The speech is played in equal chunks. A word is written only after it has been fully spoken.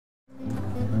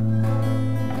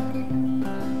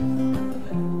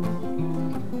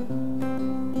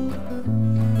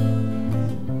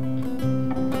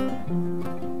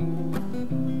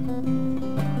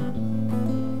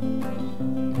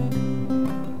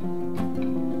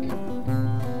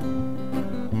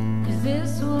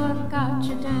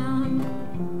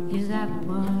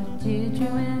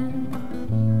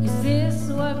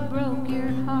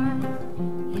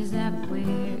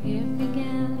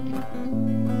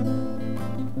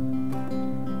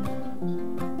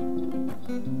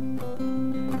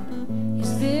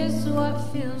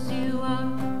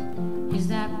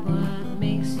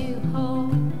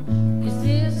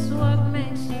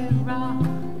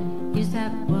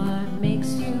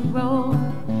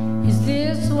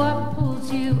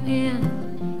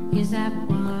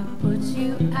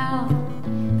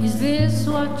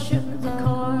what shook the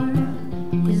chord?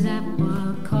 Is that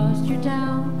what caused you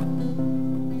down?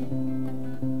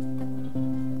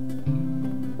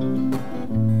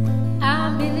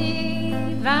 I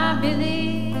believe, I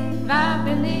believe, I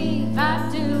believe, I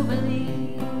do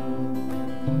believe.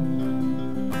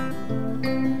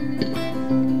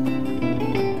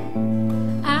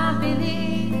 I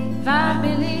believe, I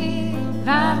believe,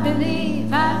 I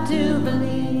believe, I do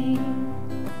believe.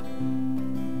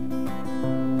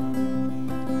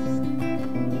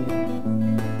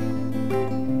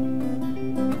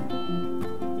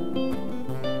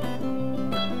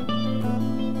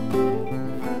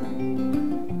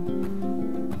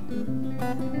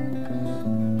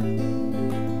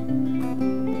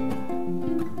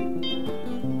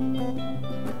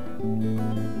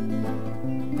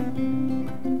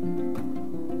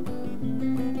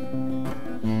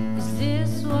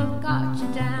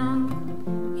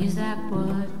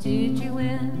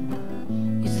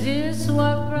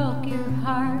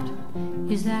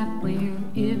 Is that where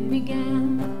it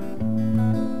began?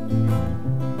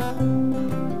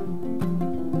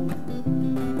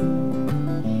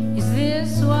 Is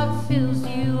this what fills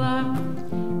you up?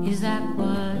 Is that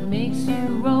what makes you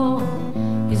roll?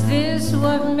 Is this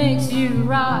what makes you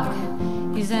rock?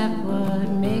 Is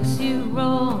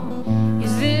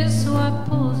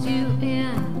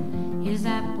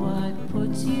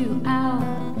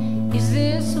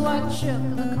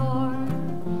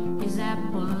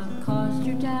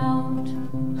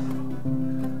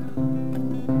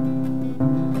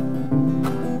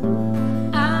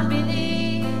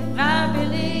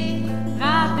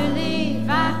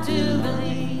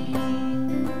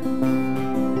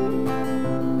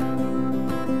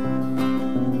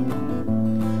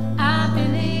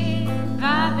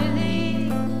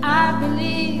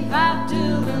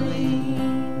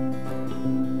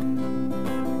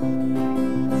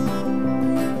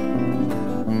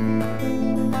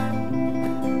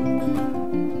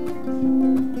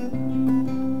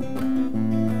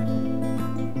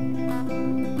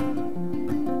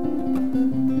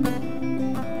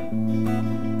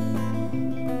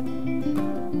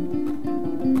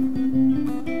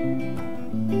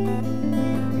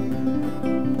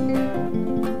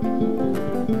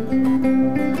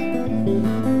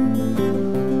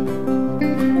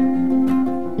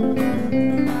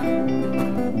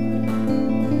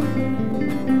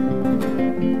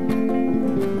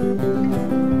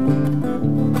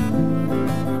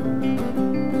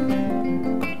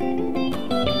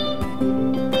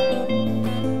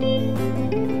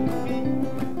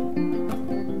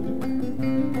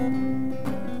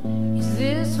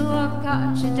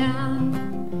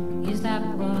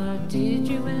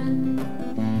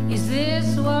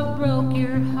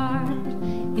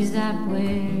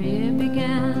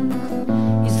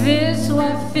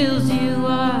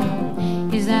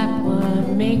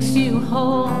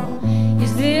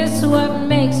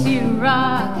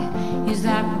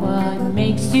that what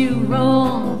makes you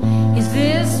roll? Is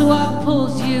this what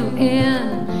pulls you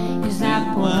in? Is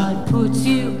that what puts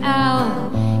you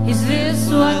out? Is this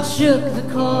what shook the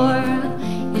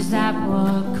chord? Is that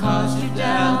what caused your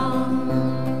doubt?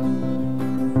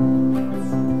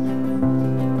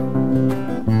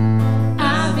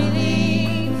 I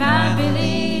believe, I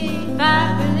believe,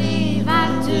 I believe, I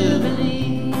do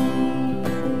believe.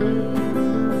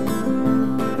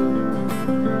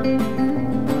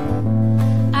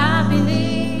 I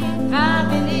believe, I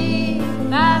believe,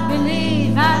 I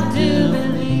believe, I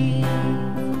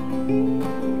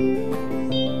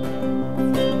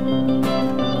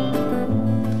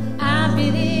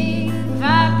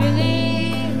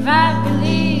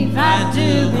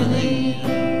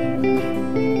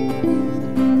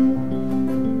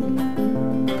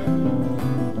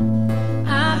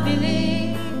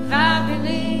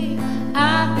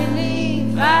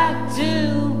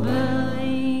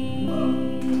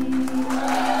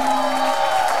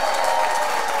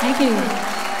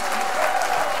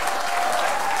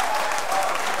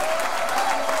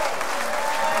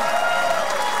believe.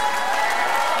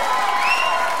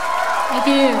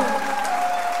 Thank you.